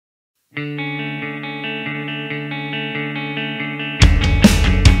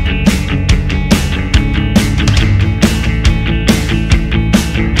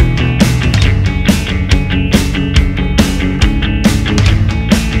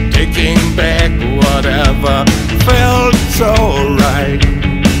taking back whatever felt so right.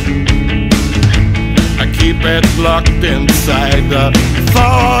 I keep it locked inside the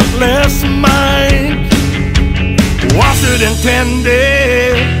thoughtless mind. Was it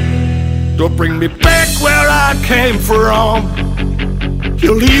intended to bring me back where I came from?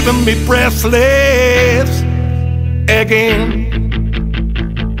 You're leaving me breathless again.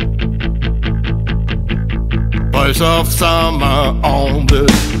 Voice of summer on the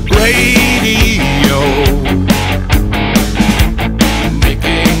radio,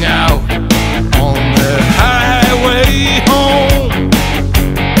 making out on the highway home.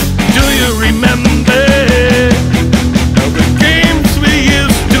 Do you remember the games we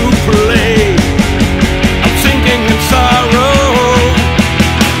used to play? I'm sinking in sorrow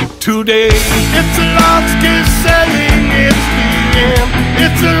today. It's a lost kiss saying it's the end.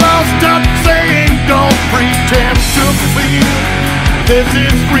 It's a lost touch saying don't pretend to feel this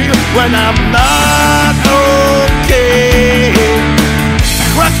is real when I'm not okay.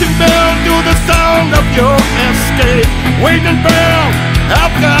 Crashing down to the sound of your escape. Waiting bell,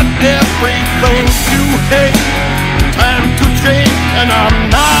 I've got everything to hate. Time to change and I'm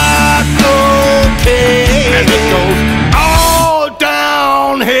not okay. And it goes all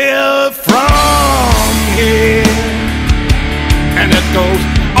downhill from here. And it goes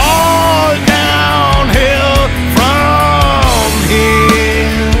all downhill from here.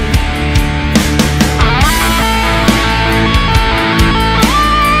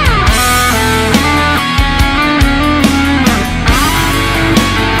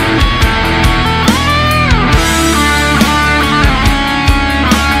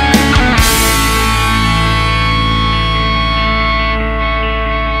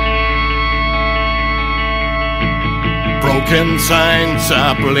 Broken signs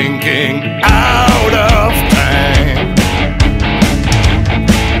are blinking out of time,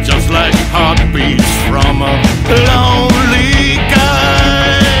 just like heartbeats from a lonely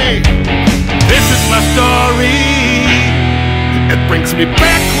guy. This is my story. It brings me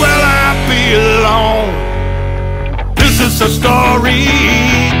back where I belong. This is a story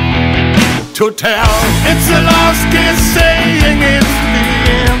to tell. It's a lost kiss saying it's the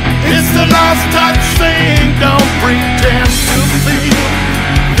end. It's the lost touch saying don't pretend to feel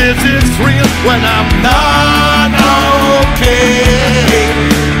this is real when I'm not okay.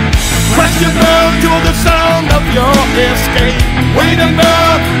 Question bell to the sound of your escape. Waiting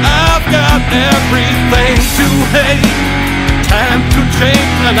bell, I've got everything to hate. Time to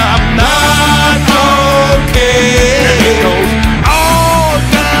change and I'm not okay. And it goes all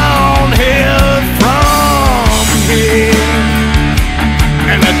downhill from here.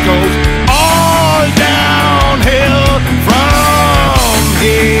 And it goes all downhill from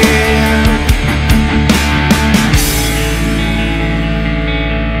here.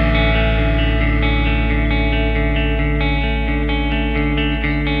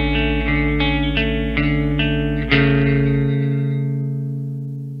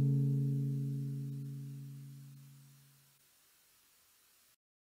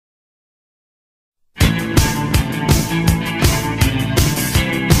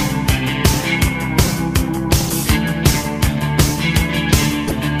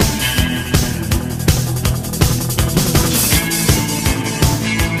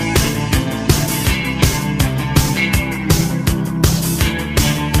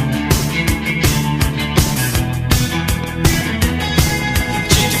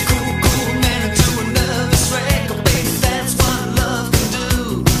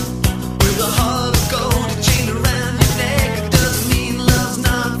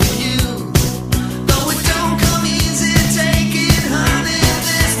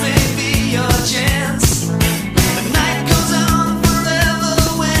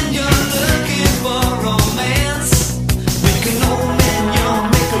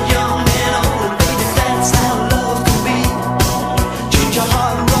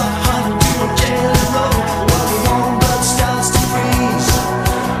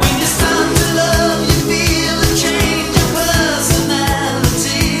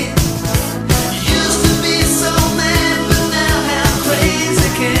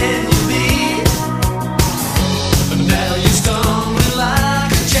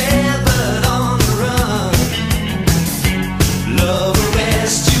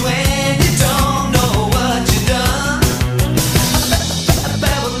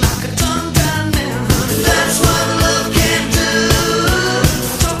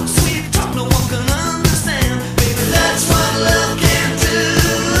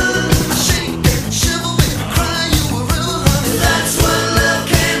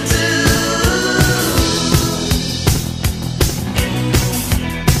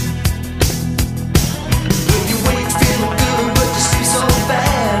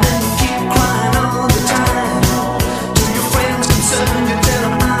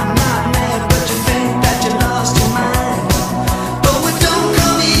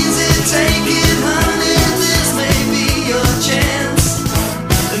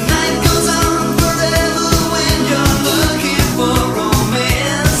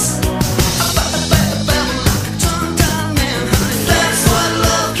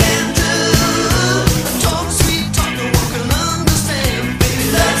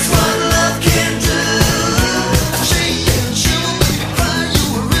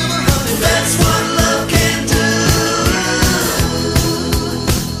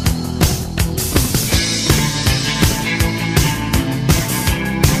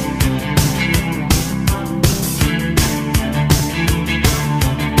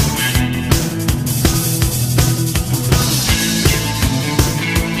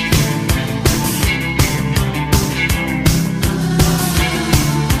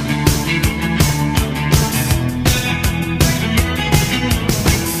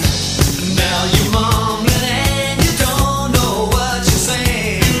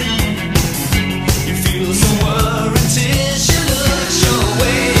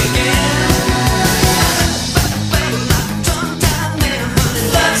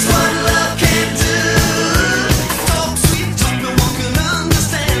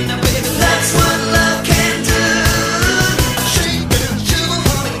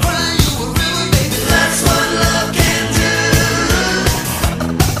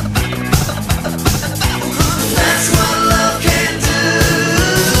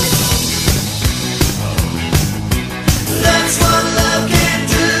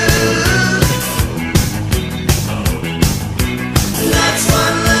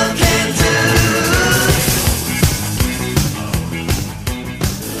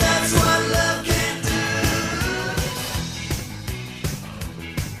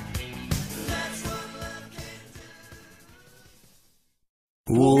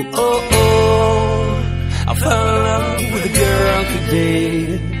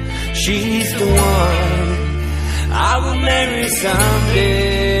 she's the one I will marry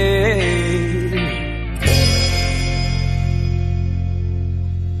someday.